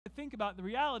think about the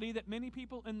reality that many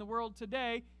people in the world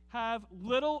today have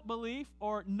little belief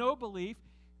or no belief.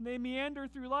 They meander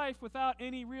through life without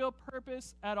any real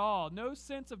purpose at all. No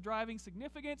sense of driving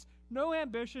significance, no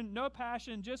ambition, no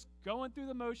passion, just going through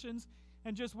the motions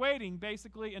and just waiting,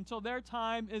 basically, until their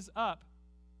time is up.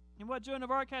 And what Joan of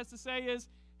Arc has to say is,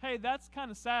 hey, that's kind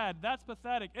of sad. That's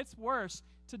pathetic. It's worse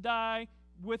to die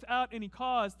without any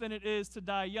cause than it is to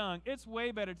die young. It's way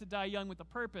better to die young with a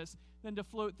purpose than to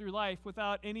float through life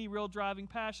without any real driving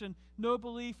passion, no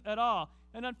belief at all.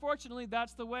 And unfortunately,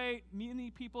 that's the way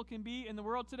many people can be in the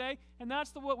world today, and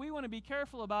that's what we want to be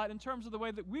careful about in terms of the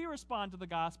way that we respond to the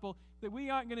gospel, that we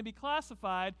aren't going to be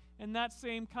classified in that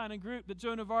same kind of group that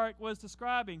Joan of Arc was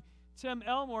describing. Tim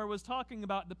Elmore was talking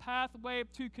about the pathway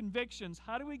to convictions.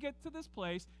 How do we get to this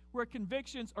place where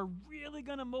convictions are really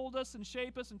going to mold us and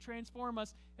shape us and transform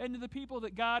us into the people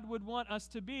that God would want us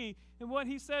to be? And what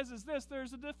he says is this: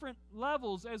 there's different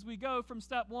levels as we go from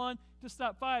step 1 to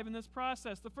step 5 in this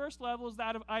process. The first level is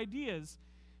that of ideas.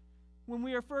 When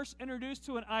we are first introduced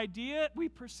to an idea, we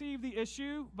perceive the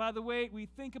issue by the way we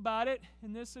think about it,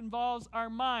 and this involves our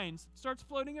minds. It starts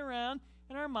floating around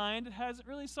in our mind. It hasn't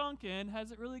really sunk in,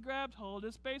 hasn't really grabbed hold.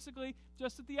 It's basically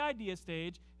just at the idea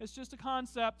stage. It's just a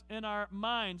concept in our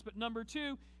minds. But number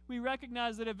 2, we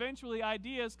recognize that eventually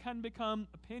ideas can become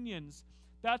opinions.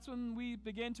 That's when we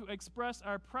begin to express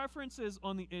our preferences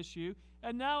on the issue,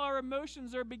 and now our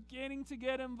emotions are beginning to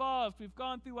get involved. We've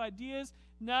gone through ideas,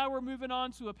 now we're moving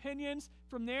on to opinions.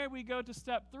 From there we go to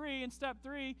step 3. In step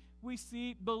 3, we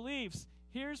see beliefs.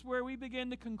 Here's where we begin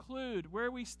to conclude,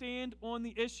 where we stand on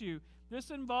the issue.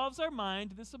 This involves our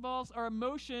mind, this involves our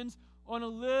emotions on a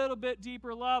little bit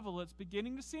deeper level. It's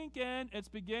beginning to sink in, it's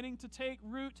beginning to take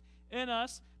root in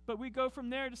us, but we go from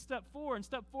there to step 4. In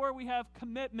step 4, we have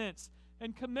commitments.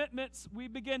 And commitments, we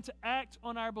begin to act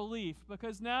on our belief,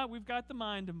 because now we've got the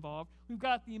mind involved, we've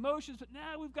got the emotions, but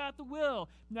now we've got the will.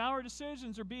 Now our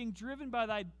decisions are being driven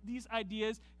by these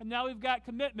ideas, and now we've got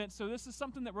commitment. So this is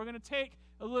something that we're going to take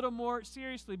a little more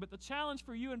seriously. But the challenge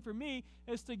for you and for me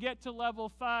is to get to level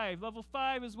 5. Level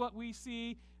 5 is what we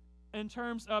see in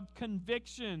terms of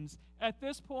convictions. At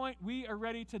this point, we are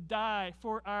ready to die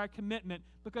for our commitment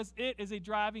because it is a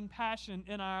driving passion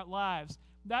in our lives.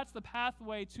 That's the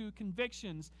pathway to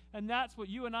convictions, and that's what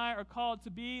you and I are called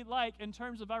to be like in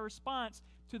terms of our response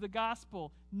to the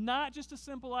gospel. Not just a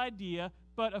simple idea,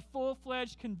 but a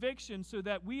full-fledged conviction so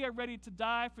that we are ready to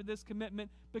die for this commitment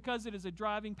because it is a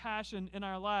driving passion in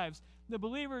our lives. The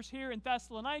believers here in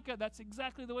Thessalonica, that's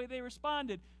exactly the way they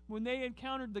responded. When they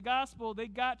encountered the gospel, they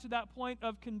got to that point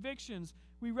of convictions.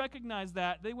 We recognize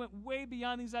that. They went way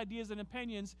beyond these ideas and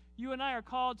opinions. You and I are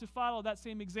called to follow that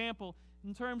same example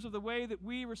in terms of the way that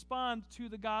we respond to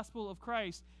the gospel of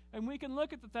Christ. And we can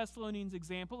look at the Thessalonians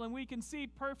example, and we can see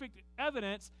perfect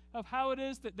evidence of how it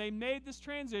is that they made this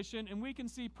transition, and we can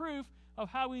see proof of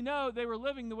how we know they were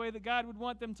living the way that God would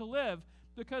want them to live.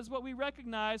 Because what we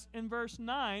recognize in verse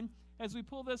 9, as we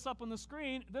pull this up on the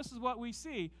screen, this is what we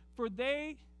see. For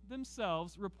they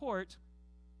themselves report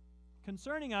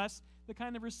concerning us the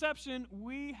kind of reception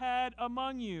we had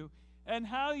among you, and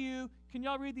how you, can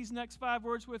y'all read these next 5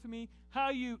 words with me? How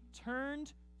you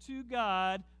turned to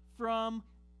God from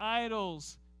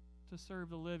idols to serve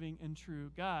the living and true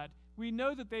God. We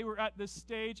know that they were at this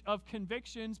stage of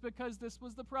convictions because this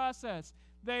was the process.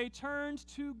 They turned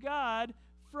to God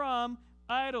from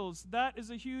idols. That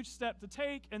is a huge step to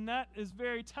take, and that is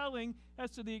very telling as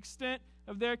to the extent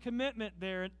of their commitment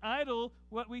there. An idol,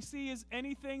 what we see, is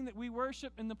anything that we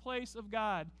worship in the place of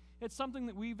God. It's something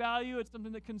that we value. It's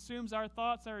something that consumes our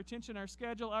thoughts, our attention, our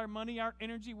schedule, our money, our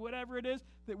energy, whatever it is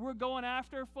that we're going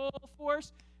after full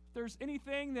force. If there's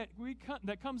anything that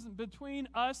that comes between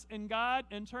us and God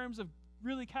in terms of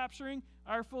really capturing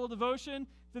our full devotion,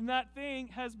 then that thing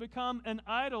has become an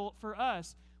idol for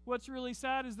us. What's really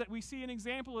sad is that we see an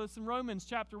example of this in Romans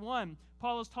chapter 1.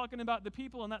 Paul is talking about the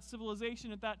people in that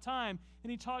civilization at that time,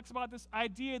 and he talks about this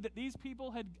idea that these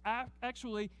people had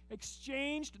actually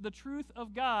exchanged the truth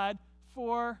of God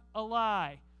for a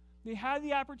lie. They had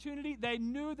the opportunity, they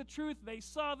knew the truth, they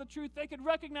saw the truth, they could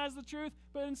recognize the truth,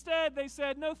 but instead they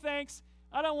said, no thanks,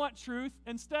 I don't want truth.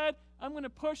 Instead, I'm going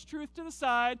to push truth to the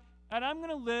side, and I'm going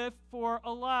to live for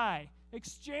a lie.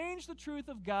 Exchange the truth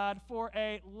of God for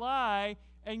a lie.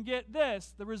 And get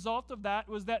this, the result of that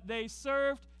was that they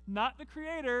served not the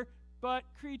Creator, but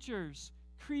creatures,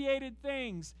 created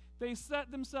things. They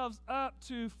set themselves up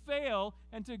to fail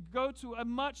and to go to a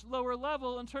much lower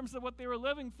level in terms of what they were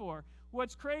living for.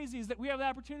 What's crazy is that we have the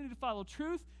opportunity to follow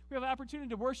truth, we have the opportunity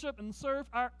to worship and serve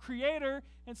our Creator,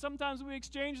 and sometimes we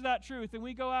exchange that truth and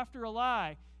we go after a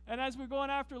lie. And as we're going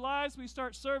after lives, we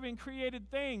start serving created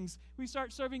things. We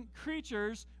start serving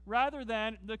creatures rather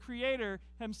than the Creator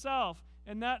himself.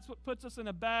 And that's what puts us in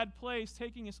a bad place,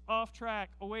 taking us off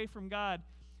track, away from God.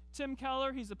 Tim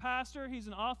Keller, he's a pastor, he's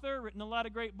an author, written a lot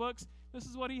of great books. This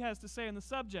is what he has to say on the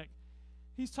subject.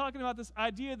 He's talking about this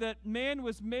idea that man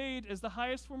was made as the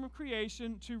highest form of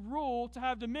creation to rule, to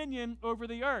have dominion over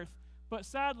the earth. But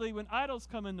sadly, when idols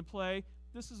come into play,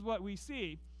 this is what we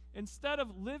see. Instead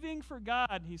of living for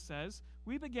God, he says,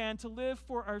 we began to live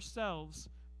for ourselves,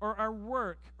 or our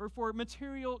work, or for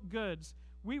material goods.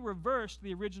 We reversed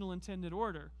the original intended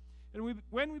order. And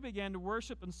when we began to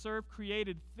worship and serve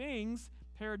created things,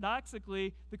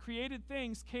 paradoxically, the created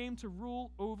things came to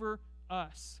rule over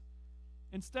us.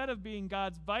 Instead of being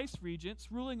God's vice-regents,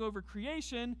 ruling over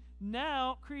creation,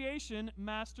 now creation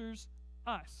masters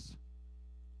us.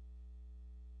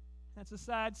 That's a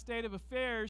sad state of affairs